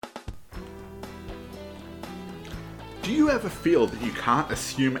Do you ever feel that you can't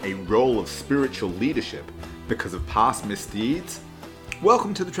assume a role of spiritual leadership because of past misdeeds?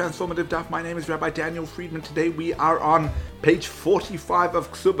 Welcome to the Transformative Daf. My name is Rabbi Daniel Friedman. Today we are on page 45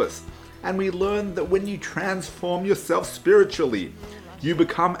 of Kesubos, and we learn that when you transform yourself spiritually, you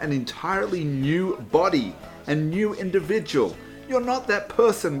become an entirely new body, a new individual. You're not that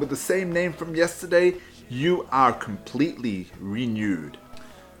person with the same name from yesterday. You are completely renewed.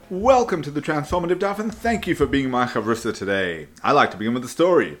 Welcome to the Transformative Daf, and thank you for being my chavrusa today. I like to begin with a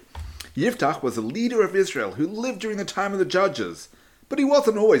story. Yiftach was a leader of Israel who lived during the time of the judges, but he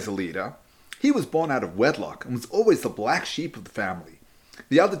wasn't always a leader. He was born out of wedlock and was always the black sheep of the family.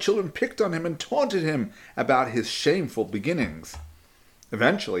 The other children picked on him and taunted him about his shameful beginnings.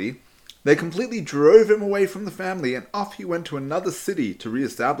 Eventually, they completely drove him away from the family, and off he went to another city to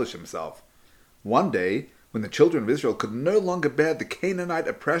re-establish himself. One day, when the children of Israel could no longer bear the Canaanite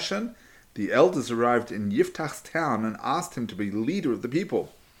oppression, the elders arrived in Yiftach's town and asked him to be leader of the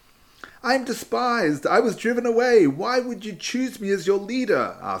people. "I am despised. I was driven away. Why would you choose me as your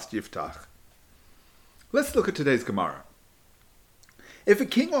leader?" asked Yiftach. Let's look at today's Gemara. If a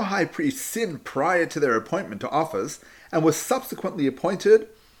king or high priest sinned prior to their appointment to office and was subsequently appointed,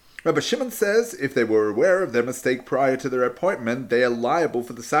 Rabbi Shimon says if they were aware of their mistake prior to their appointment, they are liable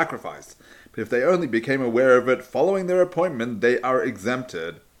for the sacrifice. But if they only became aware of it following their appointment, they are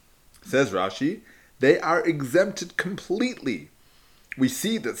exempted. Says Rashi, they are exempted completely. We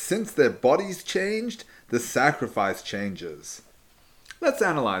see that since their bodies changed, the sacrifice changes. Let's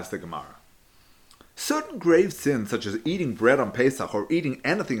analyze the Gemara. Certain grave sins, such as eating bread on Pesach or eating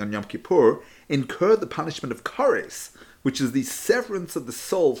anything on Yom Kippur, incur the punishment of kares, which is the severance of the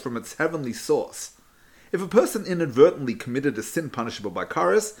soul from its heavenly source. If a person inadvertently committed a sin punishable by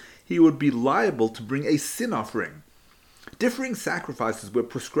kares, he would be liable to bring a sin offering. Differing sacrifices were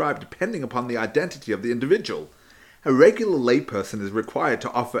prescribed depending upon the identity of the individual. A regular layperson is required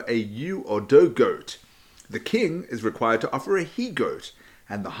to offer a ewe or doe goat. The king is required to offer a he-goat,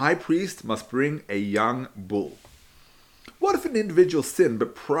 and the high priest must bring a young bull. What if an individual sinned,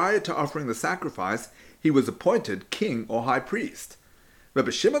 but prior to offering the sacrifice, he was appointed king or high priest?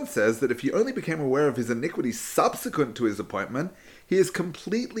 Rabbi Shimon says that if he only became aware of his iniquity subsequent to his appointment, he is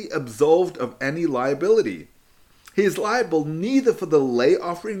completely absolved of any liability. He is liable neither for the lay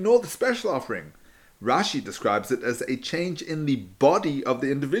offering nor the special offering. Rashi describes it as a change in the body of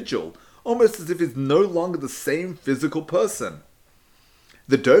the individual, almost as if he is no longer the same physical person.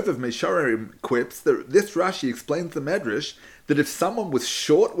 The Dov of Mesharim quips that this Rashi explains the Medrash that if someone was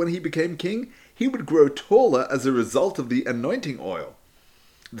short when he became king, he would grow taller as a result of the anointing oil.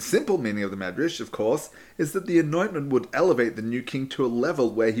 The simple meaning of the Medrash, of course, is that the anointment would elevate the new king to a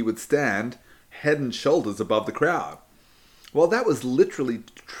level where he would stand head and shoulders above the crowd. While that was literally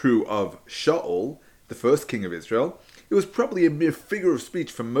true of Shaul, the first king of Israel, it was probably a mere figure of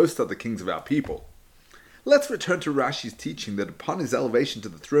speech for most other kings of our people. Let's return to Rashi's teaching that upon his elevation to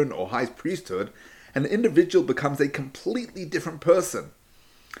the throne or high priesthood, an individual becomes a completely different person.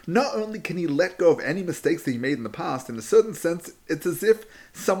 Not only can he let go of any mistakes that he made in the past, in a certain sense, it's as if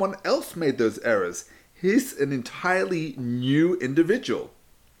someone else made those errors. He's an entirely new individual.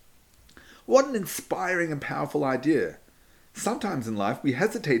 What an inspiring and powerful idea. Sometimes in life, we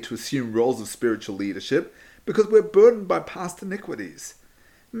hesitate to assume roles of spiritual leadership because we're burdened by past iniquities.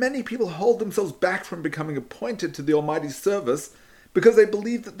 Many people hold themselves back from becoming appointed to the Almighty's service because they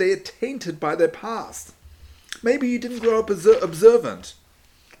believe that they are tainted by their past. Maybe you didn't grow up observant.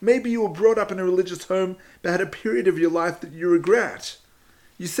 Maybe you were brought up in a religious home but had a period of your life that you regret.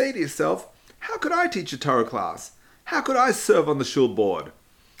 You say to yourself, how could I teach a Torah class? How could I serve on the shul board?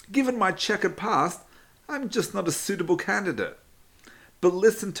 Given my checkered past, I'm just not a suitable candidate. But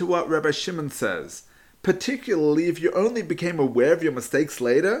listen to what Rabbi Shimon says. Particularly if you only became aware of your mistakes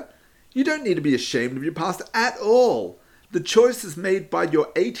later, you don't need to be ashamed of your past at all. The choices made by your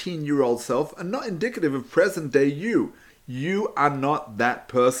 18-year-old self are not indicative of present-day you. You are not that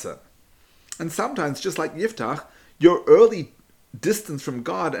person. And sometimes, just like Yiftach, your early distance from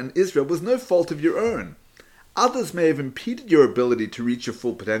God and Israel was no fault of your own. Others may have impeded your ability to reach your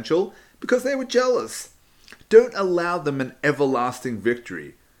full potential because they were jealous. Don't allow them an everlasting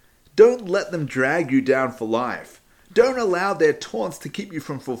victory. Don't let them drag you down for life. Don't allow their taunts to keep you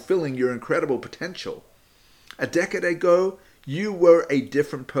from fulfilling your incredible potential. A decade ago, you were a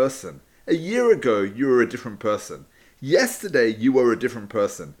different person. A year ago, you were a different person. Yesterday, you were a different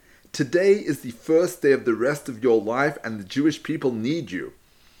person. Today is the first day of the rest of your life, and the Jewish people need you.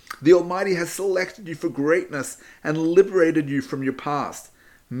 The Almighty has selected you for greatness and liberated you from your past.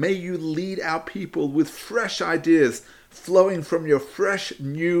 May you lead our people with fresh ideas, flowing from your fresh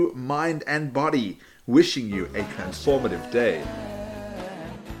new mind and body, wishing you a transformative day.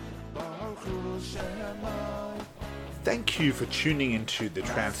 Thank you for tuning into the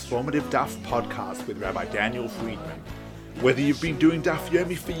Transformative Daf podcast with Rabbi Daniel Friedman. Whether you've been doing Daf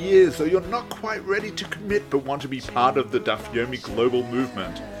Yomi for years or you're not quite ready to commit but want to be part of the Daf Yomi global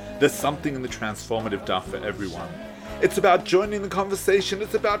movement, there's something in the Transformative Daf for everyone. It's about joining the conversation.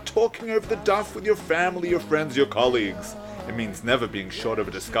 It's about talking over the Daf with your family, your friends, your colleagues. It means never being short of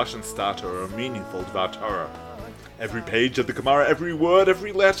a discussion starter or a meaningful Dvar Torah. Every page of the Gemara, every word,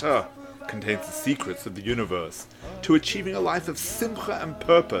 every letter contains the secrets of the universe. To achieving a life of simcha and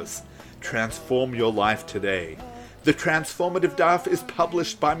purpose, transform your life today. The Transformative Daf is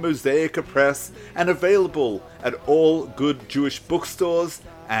published by Mosaic Press and available at all good Jewish bookstores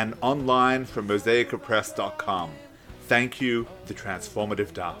and online from mosaicpress.com. Thank you, the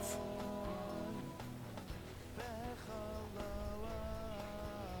Transformative Daf.